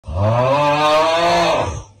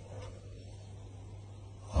Hello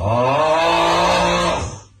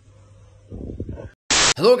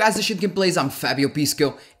guys, this is Gameplays, I'm Fabio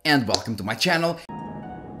Pisco, and welcome to my channel.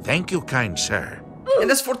 Thank you, kind sir.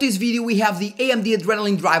 And as for this video, we have the AMD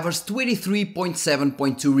Adrenalin drivers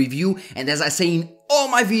 23.7.2 review, and as I say in all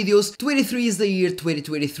my videos, 23 is the year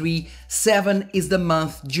 2023, 7 is the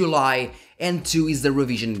month July, and 2 is the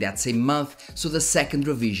revision in that same month, so the second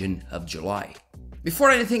revision of July.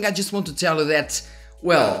 Before anything, I just want to tell you that,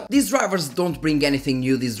 well, these drivers don't bring anything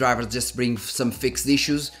new, these drivers just bring some fixed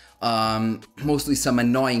issues, mostly some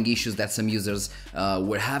annoying issues that some users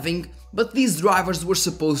were having. But these drivers were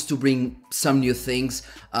supposed to bring some new things,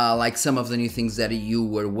 like some of the new things that you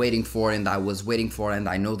were waiting for and I was waiting for, and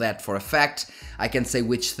I know that for a fact. I can't say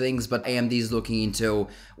which things, but AMD is looking into,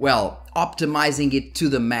 well, optimizing it to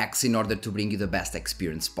the max in order to bring you the best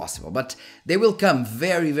experience possible. But they will come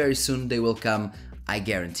very, very soon, they will come, I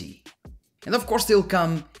guarantee. And of course they'll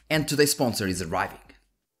come, and today's sponsor is arriving.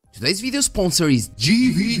 Today's video sponsor is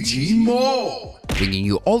GVGMO, bringing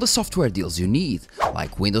you all the software deals you need,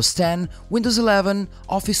 like Windows 10, Windows 11,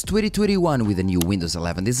 Office 2021 with a new Windows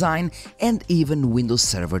 11 design, and even Windows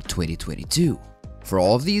Server 2022. For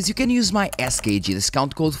all of these, you can use my SKG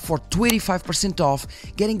discount code for 25% off,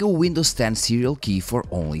 getting a Windows 10 serial key for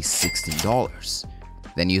only $16.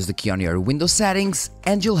 Then use the key on your Windows settings,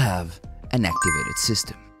 and you'll have an activated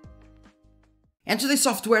system. And today's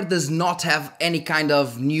software does not have any kind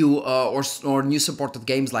of new or new supported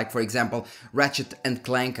games, like for example Ratchet and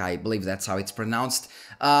Clank, I believe that's how it's pronounced.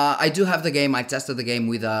 I do have the game, I tested the game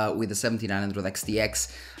with the 7900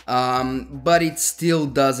 XTX, but it still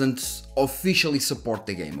doesn't officially support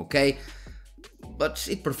the game, okay? But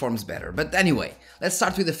it performs better. But anyway, let's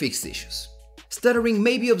start with the fixed issues. Stuttering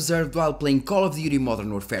may be observed while playing Call of Duty Modern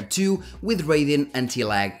Warfare 2 with Radeon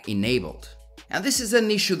anti-lag enabled. And this is an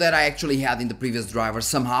issue that I actually had in the previous driver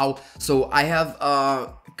somehow, so I have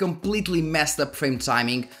completely messed up frame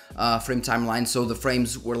timeline, so the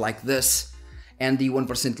frames were like this, and the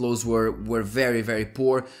 1% lows were very, very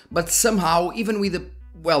poor, but somehow, even with the,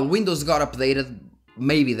 well, Windows got updated,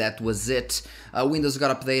 maybe that was it, Windows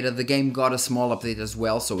got updated, the game got a small update as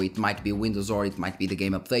well, so it might be Windows or it might be the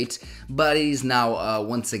game update, but it is now,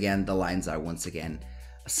 once again, the lines are once again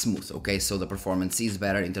smooth, okay? So the performance is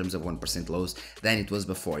better in terms of 1% lows than it was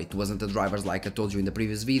before. It wasn't the drivers like I told you in the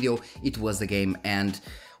previous video, it was the game, and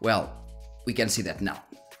well, we can see that now.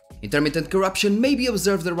 Intermittent corruption may be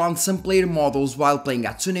observed around some player models while playing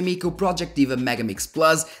Hatsune Miku Project Diva Megamix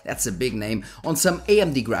Plus, that's a big name, on some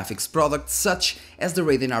AMD graphics products such as the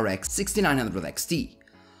Radeon RX 6900 XT.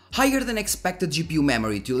 Higher than expected GPU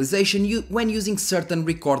memory utilization when using certain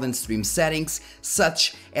record and stream settings,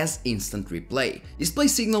 such as instant replay. Display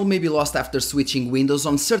signal may be lost after switching windows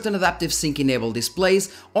on certain adaptive sync enabled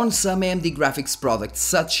displays on some AMD graphics products,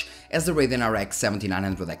 such as the Radeon RX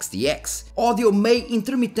 7900 XTX. Audio may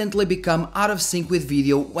intermittently become out of sync with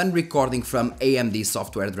video when recording from AMD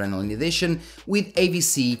Software Adrenalin Edition with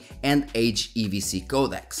AVC and HEVC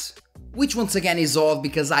codecs. Which once again is odd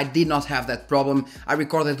because I did not have that problem. I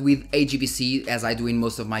recorded with HEVC as I do in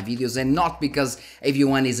most of my videos, and not because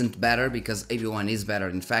AV1 isn't better, because AV1 is better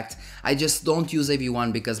in fact. I just don't use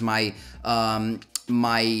AV1 because my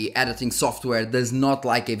editing software does not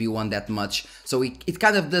like AV1 that much, so it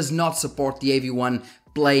kind of does not support the AV1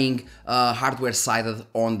 playing hardware sided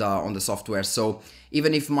on the software. So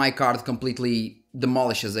even if my card completely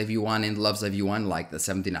demolishes AV1 and loves AV1 like the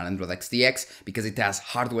 7900 XTX because it has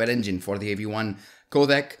hardware engine for the AV1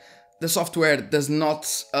 codec, the software does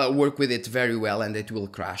not work with it very well, and it will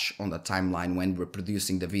crash on the timeline when we're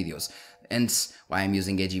producing the videos. Hence why I'm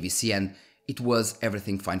using HEVC, and it was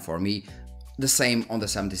everything fine for me. The same on the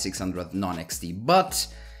 7600 non-XT, but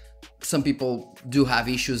some people do have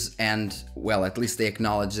issues, and well, at least they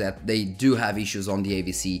acknowledge that they do have issues on the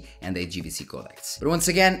AVC and the HEVC codecs. But once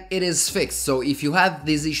again, it is fixed, so if you had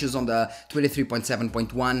these issues on the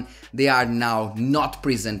 23.7.1, they are now not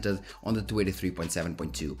presented on the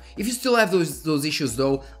 23.7.2. If you still have those issues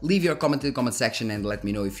though, leave your comment in the comment section and let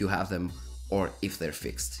me know if you have them or if they're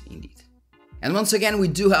fixed indeed. And once again, we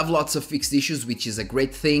do have lots of fixed issues, which is a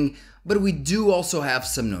great thing, but we do also have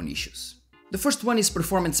some known issues. The first one is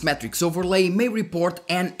performance metrics overlay may report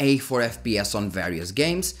NA for FPS on various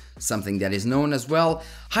games, something that is known as well.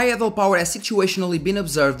 High idle power has situationally been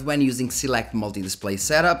observed when using select multi-display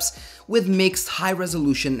setups with mixed high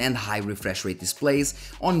resolution and high refresh rate displays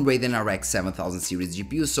on Radeon RX 7000 series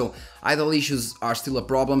GPUs, so idle issues are still a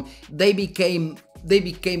problem. They became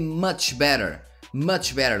much better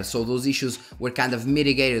much better, so those issues were kind of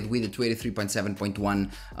mitigated with the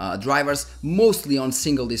 23.7.1 drivers, mostly on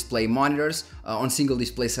single display monitors, on single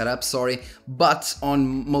display setups, sorry, but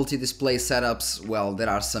on multi-display setups, well, there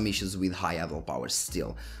are some issues with high idle power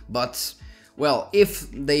still, but well,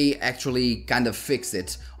 if they actually kind of fix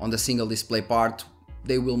it on the single display part,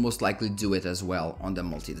 they will most likely do it as well on the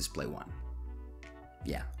multi-display one.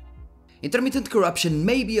 Yeah. Intermittent corruption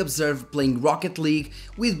may be observed playing Rocket League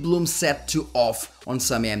with bloom set to off on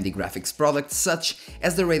some AMD graphics products such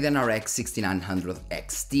as the Radeon RX 6900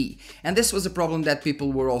 XT. And this was a problem that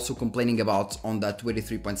people were also complaining about on the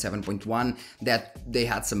 23.7.1, that they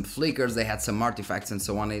had some flickers, they had some artifacts and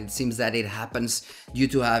so on. And it seems that it happens due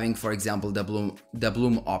to having, for example, the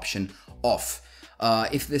bloom option off.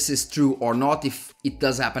 If this is true or not, if it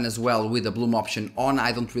does happen as well with the bloom option on,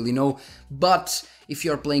 I don't really know, but if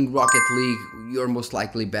you're playing Rocket League, you're most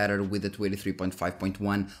likely better with the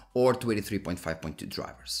 23.5.1 or 23.5.2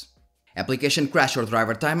 drivers. Application crash or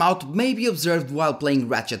driver timeout may be observed while playing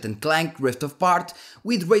Ratchet Clank Rift Apart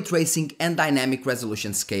with ray tracing and dynamic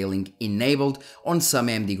resolution scaling enabled on some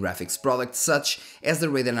AMD graphics products such as the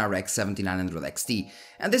Radeon RX 7900 XT.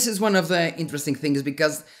 And this is one of the interesting things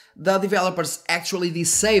because the developers actually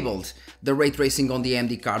disabled the ray tracing on the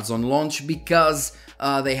AMD cards on launch because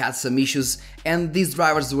they had some issues, and these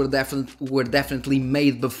drivers were definitely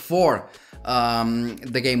made before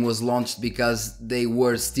the game was launched because they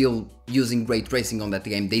were still using ray tracing on that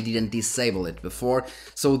game. They didn't disable it before,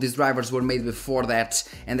 so these drivers were made before that,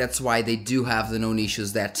 and that's why they do have the known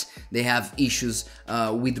issues that they have issues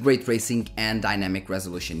with ray tracing and dynamic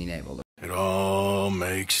resolution enabled. It all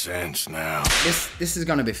makes sense now. This is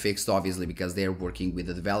gonna be fixed, obviously, because they're working with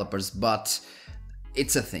the developers, but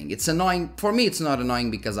it's a thing. It's annoying. For me, it's not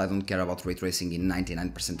annoying because I don't care about ray tracing in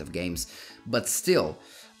 99% of games, but still,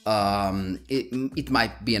 it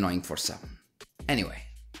might be annoying for some. Anyway.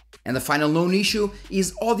 And the final known issue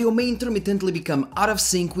is audio may intermittently become out of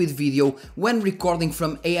sync with video when recording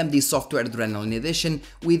from AMD Software Adrenalin Edition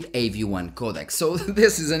with AV1 codecs. So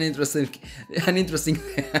this is an interesting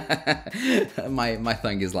my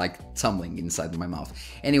tongue is like tumbling inside my mouth.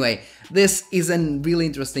 Anyway, this is a really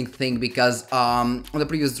interesting thing because on the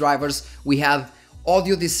previous drivers we have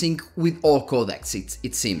audio desync with all codecs,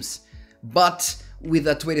 it seems, but with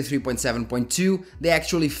the 23.7.2, they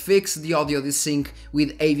actually fixed the audio desync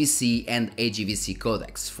with AVC and AGVC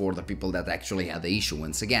codecs for the people that actually had the issue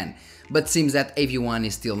once again. But seems that AV1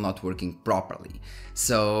 is still not working properly.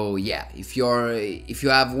 So yeah, if you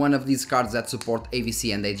have one of these cards that support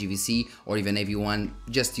AVC and AGVC or even AV1,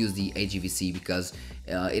 just use the AGVC because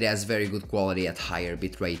it has very good quality at higher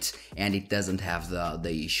bitrate and it doesn't have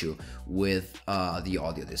the issue with the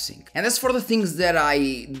audio desync. And as for the things that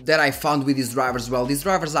I found with these drivers, well, these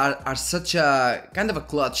drivers are such a kind of a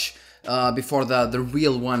clutch before the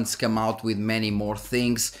real ones come out with many more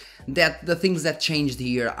things, that the things that changed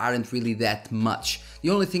here aren't really that much.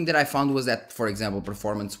 The only thing that I found was that, for example,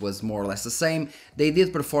 performance was more or less the same. They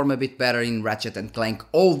did perform a bit better in Ratchet Clank,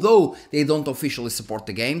 although they don't officially support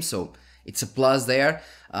the game, so it's a plus there,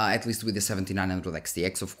 at least with the 7900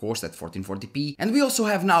 XTX, of course, at 1440p. And we also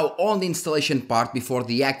have now on the installation part, before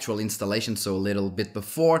the actual installation, so a little bit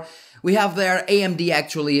before, we have there AMD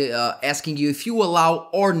actually asking you if you allow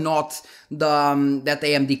or not that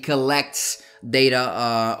AMD collects data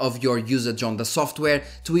of your usage on the software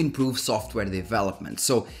to improve software development.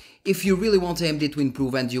 So if you really want AMD to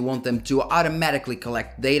improve and you want them to automatically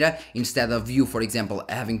collect data instead of you, for example,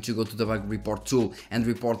 having to go to the bug report tool and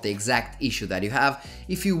report the exact issue that you have,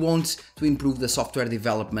 if you want to improve the software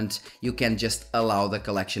development, you can just allow the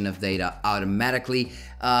collection of data automatically,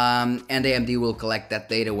 and AMD will collect that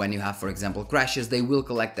data when you have, for example, crashes. They will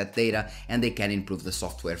collect that data and they can improve the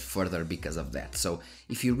software further because of that. So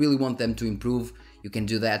if you really want them to improve, you can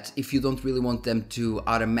do that. If you don't really want them to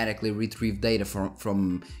automatically retrieve data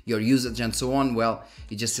from your usage and so on, well,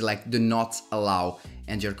 you just select do not allow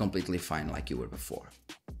and you're completely fine like you were before.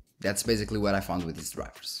 That's basically what I found with these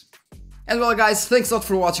drivers. And well guys, thanks a lot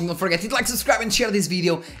for watching. Don't forget to like, subscribe and share this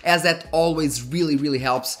video, as that always really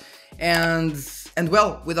helps. And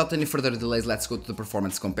well, without any further delays, let's go to the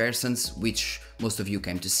performance comparisons, which most of you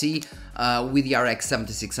came to see, with the RX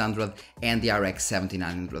 7600 and the RX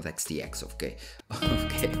 7900 XTX. Okay.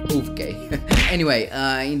 Anyway,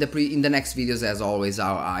 in the next videos, as always,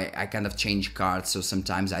 I kind of change cards. So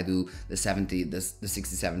sometimes I do the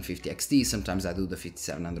 6750 XT, sometimes I do the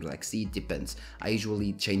 5700 XT. It depends. I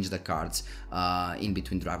usually change the cards in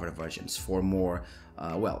between driver versions for more,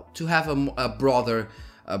 well, to have a broader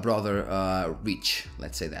reach,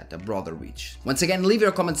 let's say that, a broader reach. Once again, leave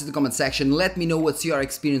your comments in the comment section, let me know what's your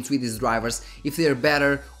experience with these drivers, if they're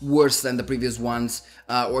better, worse than the previous ones,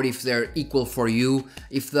 or if they're equal for you,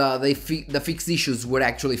 if the fixed issues were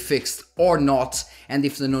actually fixed or not, and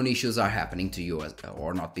if the known issues are happening to you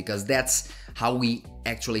or not, because that's how we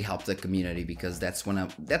actually help the community, because that's one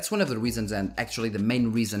of the reasons, and actually the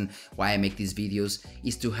main reason why I make these videos,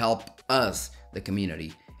 is to help us, the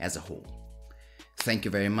community as a whole. Thank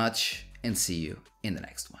you very much, and see you in the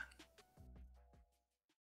next one.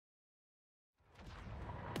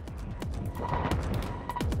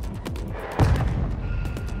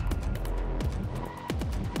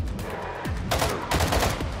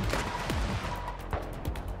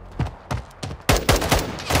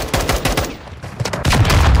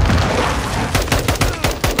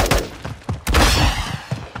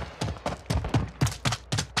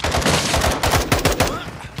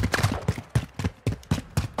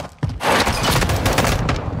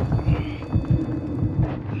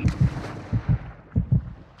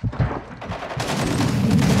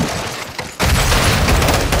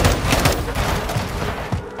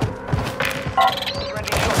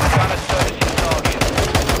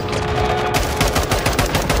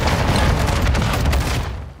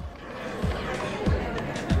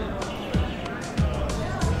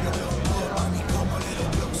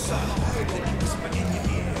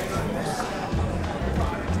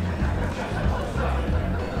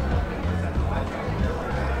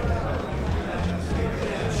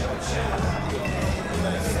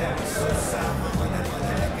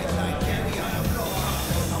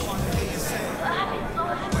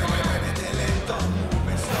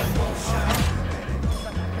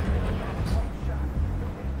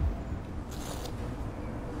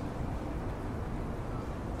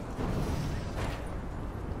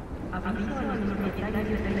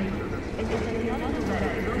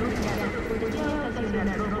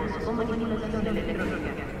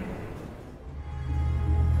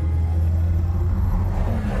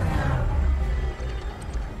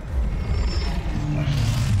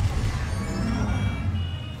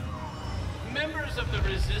 Members of the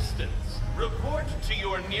Resistance, report to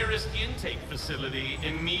your nearest intake facility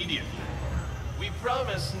immediately. We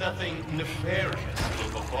promise nothing nefarious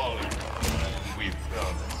will befall you. We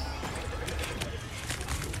promise.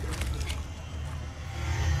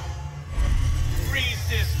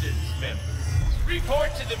 Resistance members,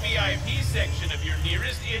 report to the VIP section of your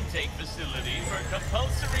nearest intake facility for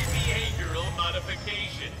compulsory behavioral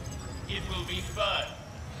modification. It will be fun.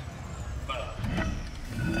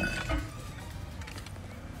 Fun.